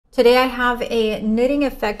Today I have a knitting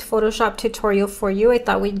effect Photoshop tutorial for you. I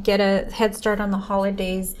thought we'd get a head start on the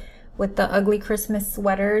holidays with the ugly Christmas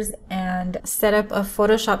sweaters and set up a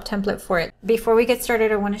Photoshop template for it. Before we get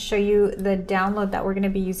started, I want to show you the download that we're going to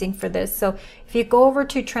be using for this. So if you go over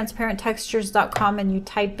to transparenttextures.com and you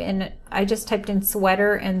type in, I just typed in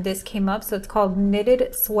sweater and this came up. So it's called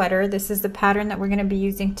knitted sweater. This is the pattern that we're going to be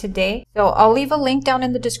using today. So I'll leave a link down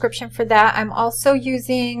in the description for that. I'm also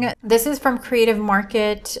using, this is from Creative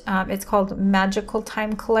Market. It's called Magical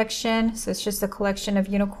Time Collection. So it's just a collection of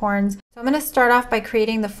unicorns. So I'm going to start off by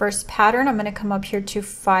creating the first pattern. I'm going to come up here to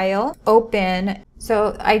File, Open.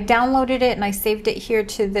 So I downloaded it and I saved it here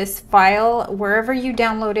to this file. Wherever you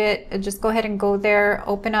download it, just go ahead and go there,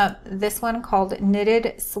 open up this one called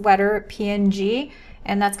Knitted Sweater PNG.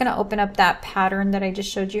 And that's going to open up that pattern that I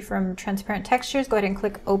just showed you from Transparent Textures. Go ahead and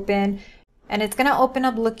click Open. And it's going to open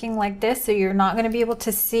up looking like this, so you're not going to be able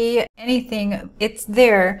to see anything. It's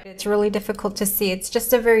there. It's really difficult to see. It's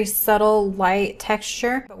just a very subtle, light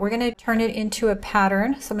texture, but we're going to turn it into a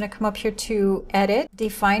pattern. So I'm going to come up here to Edit,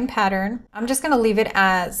 Define Pattern. I'm just going to leave it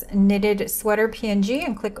as Knitted Sweater PNG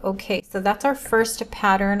and click OK. So that's our first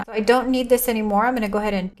pattern. So I don't need this anymore. I'm going to go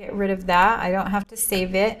ahead and get rid of that. I don't have to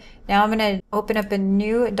save it. Now I'm going to open up a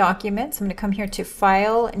new document. So I'm going to come here to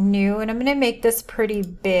File, New, and I'm going to make this pretty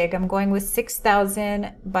big. I'm going with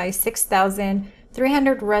 6,000 by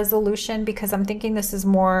 6,300 resolution because I'm thinking this is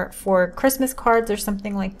more for Christmas cards or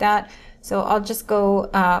something like that. So I'll just go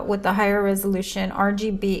with the higher resolution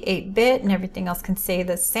RGB 8-bit and everything else can stay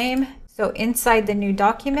the same. So inside the new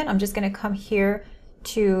document, I'm just going to come here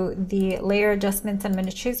to the layer adjustments. I'm going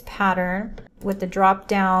to choose pattern with the drop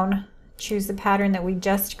down. Choose the pattern that we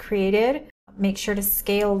just created. Make sure to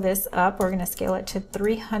scale this up. We're going to scale it to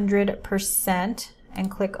 300%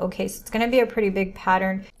 and click OK. So it's going to be a pretty big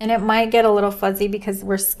pattern and it might get a little fuzzy because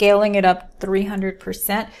we're scaling it up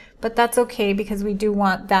 300%, but that's okay because we do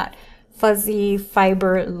want that fuzzy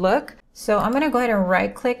fiber look. So I'm going to go ahead and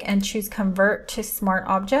right click and choose Convert to Smart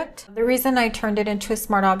Object. The reason I turned it into a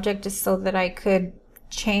smart object is so that I could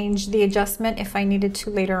change the adjustment if I needed to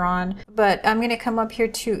later on. But I'm going to come up here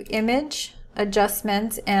to Image,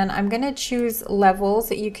 Adjustments, and I'm going to choose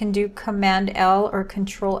Levels. You can do Command L or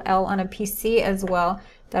Control L on a PC as well.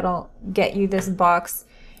 That'll get you this box.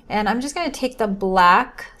 And I'm just going to take the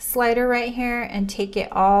black slider right here and take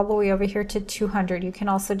it all the way over here to 200. You can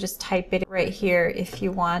also just type it right here if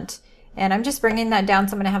you want. And I'm just bringing that down,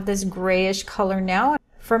 so I'm going to have this grayish color now.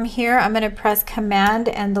 From here, I'm going to press Command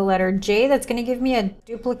and the letter J. That's going to give me a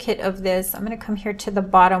duplicate of this. I'm going to come here to the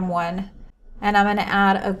bottom one and I'm going to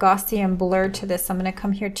add a Gaussian blur to this. I'm going to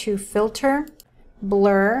come here to Filter,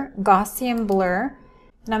 Blur, Gaussian Blur,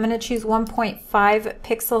 and I'm going to choose 1.5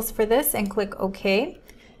 pixels for this and click OK.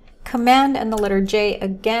 Command and the letter J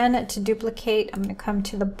again to duplicate. I'm going to come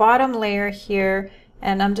to the bottom layer here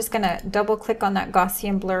and I'm just going to double click on that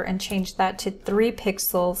Gaussian blur and change that to 3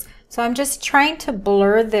 pixels. So I'm just trying to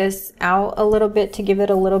blur this out a little bit to give it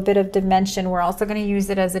a little bit of dimension. We're also going to use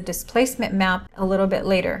it as a displacement map a little bit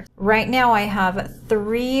later. Right now I have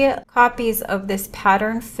 3 copies of this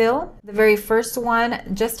pattern fill. The very first one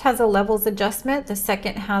just has a levels adjustment. The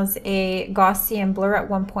second has a Gaussian blur at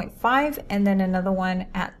 1.5 and then another one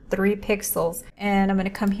at 3 pixels. And I'm going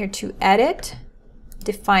to come here to Edit,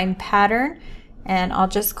 Define Pattern, and I'll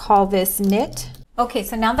just call this Knit. Okay,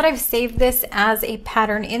 so now that I've saved this as a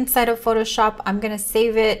pattern inside of Photoshop, I'm going to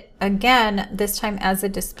save it again, this time as a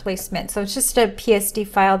displacement. So it's just a PSD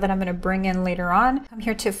file that I'm going to bring in later on. Come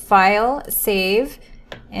here to File, Save,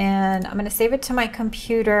 and I'm going to save it to my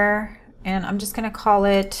computer, and I'm just going to call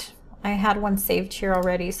it, I had one saved here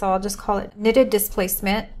already, so I'll just call it Knitted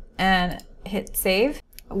Displacement and hit Save.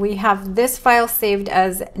 We have this file saved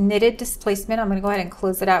as Knitted Displacement. I'm going to go ahead and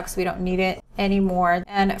close it out because we don't need it anymore.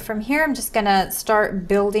 And from here, I'm just going to start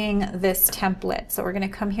building this template. So we're going to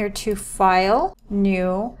come here to File,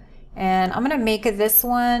 New, and I'm going to make this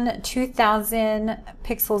one 2,000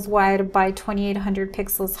 pixels wide by 2,800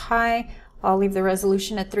 pixels high. I'll leave the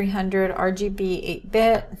resolution at 300 RGB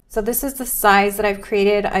 8-bit. So this is the size that I've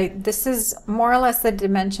created. This is more or less the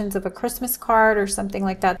dimensions of a Christmas card or something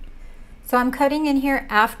like that. So I'm cutting in here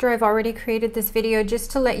after I've already created this video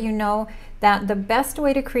just to let you know that the best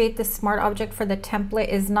way to create the smart object for the template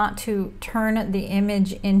is not to turn the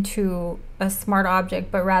image into a smart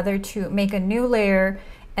object, but rather to make a new layer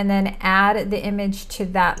and then add the image to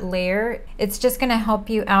that layer. It's just going to help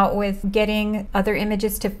you out with getting other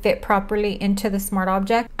images to fit properly into the smart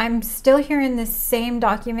object. I'm still here in this same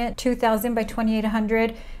document, 2000 by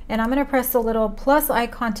 2800, and I'm going to press the little plus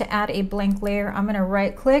icon to add a blank layer. I'm going to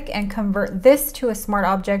right click and convert this to a smart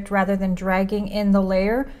object rather than dragging in the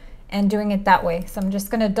layer. and doing it that way. So I'm just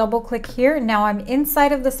going to double click here. Now I'm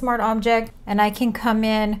inside of the smart object and I can come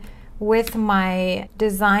in with my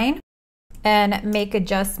design and make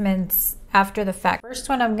adjustments after the fact. First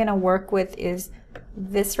one I'm going to work with is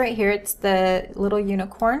this right here. It's the little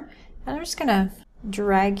unicorn. And I'm just going to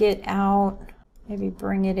drag it out, maybe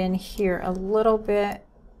bring it in here a little bit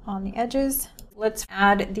on the edges. Let's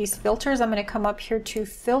add these filters. I'm going to come up here to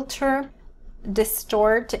filter,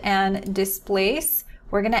 distort, and displace.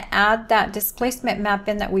 We're going to add that displacement map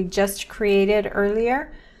in that we just created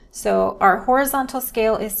earlier. So our horizontal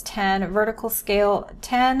scale is 10, vertical scale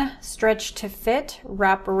 10, stretch to fit,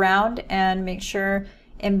 wrap around, and make sure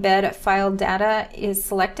embed file data is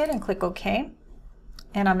selected and click OK.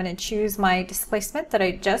 And I'm going to choose my displacement that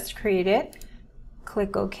I just created.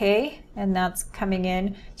 Click OK, and that's coming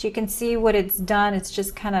in. So you can see what it's done. It's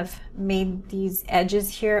just kind of made these edges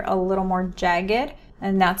here a little more jagged,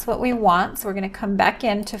 and that's what we want. So we're going to come back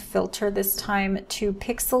in to filter, this time to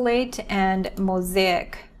pixelate and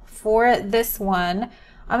mosaic. For this one,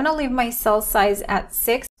 I'm going to leave my cell size at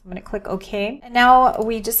 6. I'm going to click OK. And now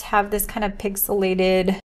we just have this kind of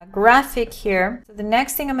pixelated graphic here. So the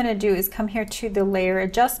next thing I'm going to do is come here to the layer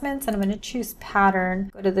adjustments, and I'm going to choose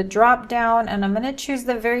pattern, go to the drop down, and I'm going to choose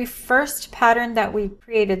the very first pattern that we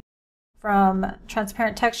created from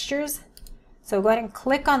transparent textures. So go ahead and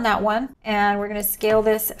click on that one, and we're going to scale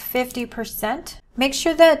this 50%. Make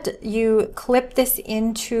sure that you clip this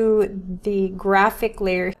into the graphic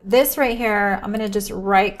layer. This right here, I'm going to just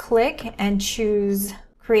right click and choose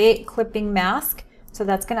create clipping mask. So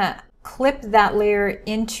that's going to clip that layer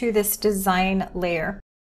into this design layer.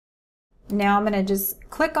 Now I'm going to just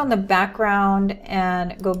click on the background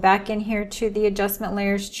and go back in here to the adjustment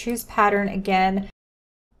layers, choose pattern again.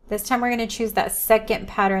 This time we're going to choose that second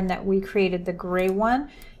pattern that we created, the gray one,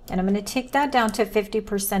 and I'm going to take that down to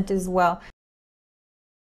 50% as well.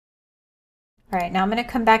 All right, now I'm going to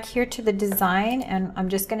come back here to the design, and I'm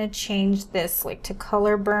just going to change this like to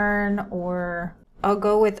color burn, or I'll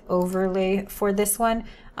go with overlay for this one.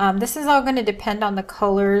 This is all going to depend on the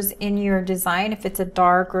colors in your design, if it's a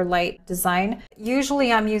dark or light design.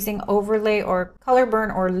 Usually I'm using overlay or color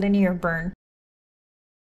burn or linear burn.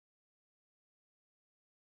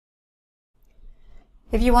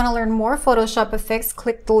 If you want to learn more Photoshop effects,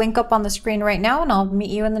 click the link up on the screen right now, and I'll meet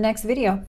you in the next video.